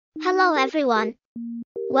Hello everyone.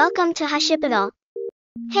 Welcome to HoshiPital.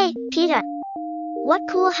 Hey, Peter. What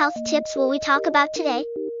cool health tips will we talk about today?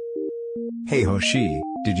 Hey Hoshi,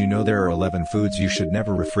 did you know there are 11 foods you should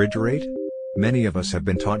never refrigerate? Many of us have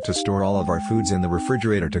been taught to store all of our foods in the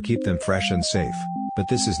refrigerator to keep them fresh and safe, but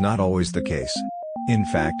this is not always the case. In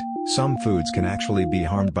fact, some foods can actually be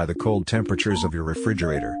harmed by the cold temperatures of your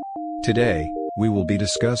refrigerator. Today, we will be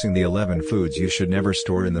discussing the 11 foods you should never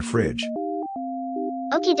store in the fridge.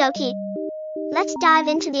 Okie dokie. Let's dive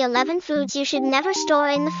into the 11 foods you should never store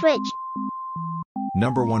in the fridge.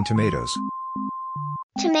 Number 1, tomatoes.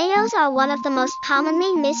 Tomatoes are one of the most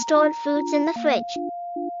commonly misstored foods in the fridge.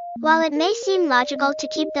 While it may seem logical to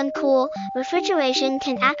keep them cool, refrigeration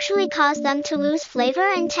can actually cause them to lose flavor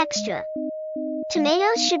and texture.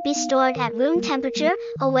 Tomatoes should be stored at room temperature,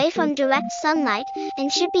 away from direct sunlight,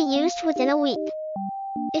 and should be used within a week.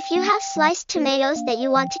 If you have sliced tomatoes that you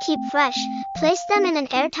want to keep fresh, place them in an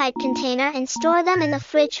airtight container and store them in the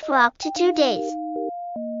fridge for up to 2 days.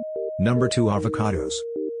 Number 2, avocados.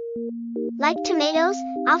 Like tomatoes,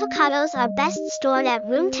 avocados are best stored at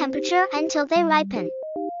room temperature until they ripen.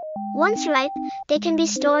 Once ripe, they can be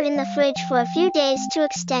stored in the fridge for a few days to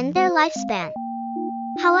extend their lifespan.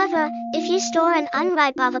 However, if you store an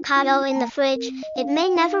unripe avocado in the fridge, it may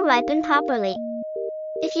never ripen properly.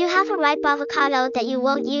 If you have a ripe avocado that you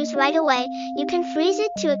won't use right away, you can freeze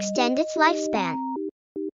it to extend its lifespan.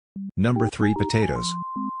 Number 3, potatoes.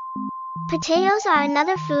 Potatoes are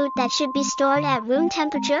another food that should be stored at room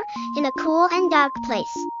temperature, in a cool and dark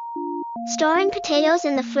place. Storing potatoes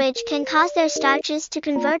in the fridge can cause their starches to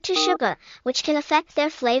convert to sugar, which can affect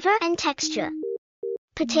their flavor and texture.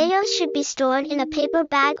 Potatoes should be stored in a paper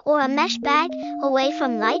bag or a mesh bag, away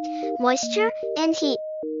from light, moisture, and heat.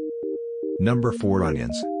 Number 4,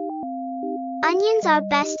 onions. Onions are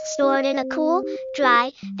best stored in a cool,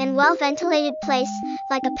 dry, and well-ventilated place,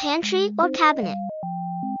 like a pantry or cabinet.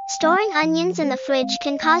 Storing onions in the fridge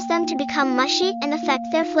can cause them to become mushy and affect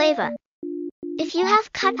their flavor. If you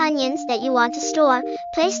have cut onions that you want to store,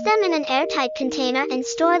 place them in an airtight container and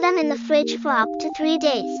store them in the fridge for up to 3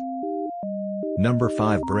 days. Number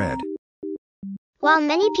 5, bread. While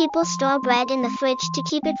many people store bread in the fridge to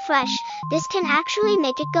keep it fresh, this can actually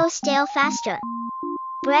make it go stale faster.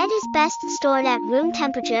 Bread is best stored at room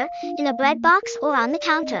temperature, in a bread box or on the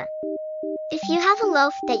counter. If you have a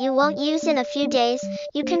loaf that you won't use in a few days,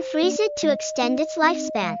 you can freeze it to extend its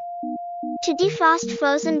lifespan. To defrost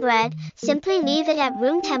frozen bread, simply leave it at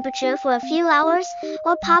room temperature for a few hours,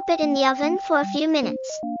 or pop it in the oven for a few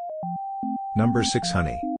minutes. Number 6,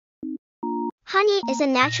 honey. Honey is a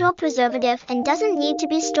natural preservative and doesn't need to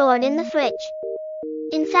be stored in the fridge.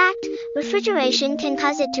 In fact, refrigeration can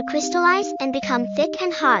cause it to crystallize and become thick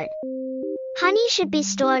and hard. Honey should be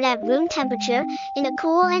stored at room temperature, in a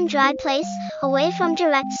cool and dry place, away from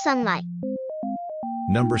direct sunlight.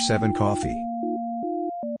 Number 7, coffee.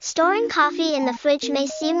 Storing coffee in the fridge may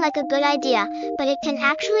seem like a good idea, but it can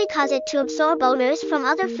actually cause it to absorb odors from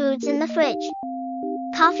other foods in the fridge.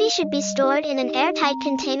 Coffee should be stored in an airtight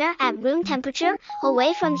container at room temperature,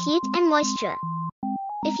 away from heat and moisture.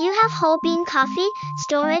 If you have whole bean coffee,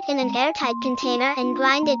 store it in an airtight container and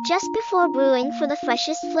grind it just before brewing for the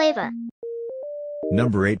freshest flavor.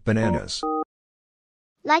 Number 8, bananas.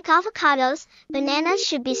 Like avocados, bananas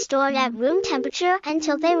should be stored at room temperature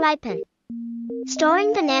until they ripen.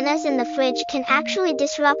 Storing bananas in the fridge can actually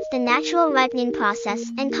disrupt the natural ripening process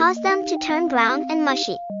and cause them to turn brown and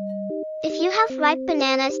mushy. If you have ripe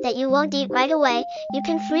bananas that you won't eat right away, you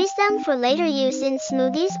can freeze them for later use in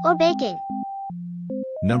smoothies or baking.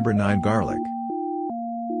 Number 9, garlic.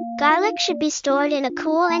 Garlic should be stored in a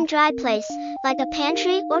cool and dry place, like a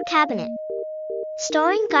pantry or cabinet.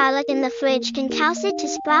 Storing garlic in the fridge can cause it to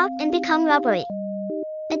sprout and become rubbery.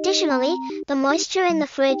 Additionally, the moisture in the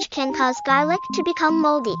fridge can cause garlic to become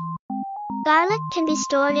moldy. Garlic can be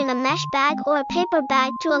stored in a mesh bag or a paper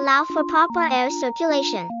bag to allow for proper air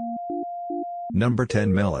circulation. Number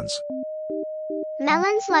 10, melons.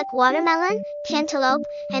 Melons like watermelon, cantaloupe,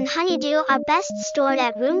 and honeydew are best stored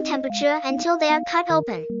at room temperature until they are cut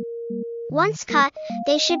open. Once cut,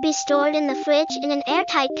 they should be stored in the fridge in an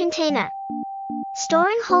airtight container.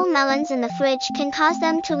 Storing whole melons in the fridge can cause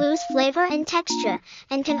them to lose flavor and texture,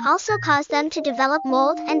 and can also cause them to develop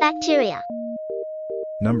mold and bacteria.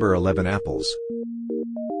 Number 11, apples.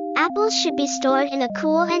 Apples should be stored in a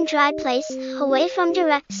cool and dry place, away from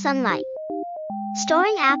direct sunlight.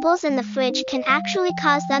 Storing apples in the fridge can actually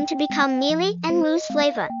cause them to become mealy and lose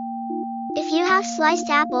flavor. If you have sliced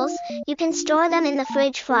apples, you can store them in the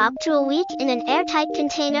fridge for up to a week in an airtight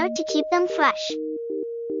container to keep them fresh.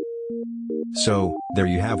 So, there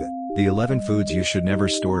you have it, the 11 foods you should never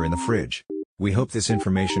store in the fridge. We hope this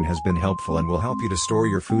information has been helpful and will help you to store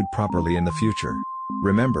your food properly in the future.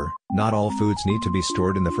 Remember, not all foods need to be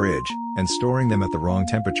stored in the fridge, and storing them at the wrong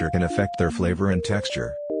temperature can affect their flavor and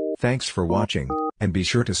texture. Thanks for watching, and be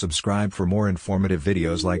sure to subscribe for more informative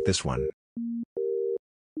videos like this one.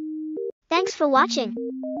 Thanks for watching.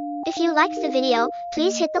 If you liked the video,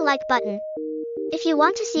 please hit the like button. If you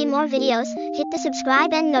want to see more videos, hit the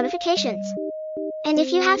subscribe and notifications. And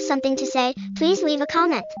if you have something to say, please leave a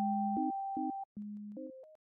comment.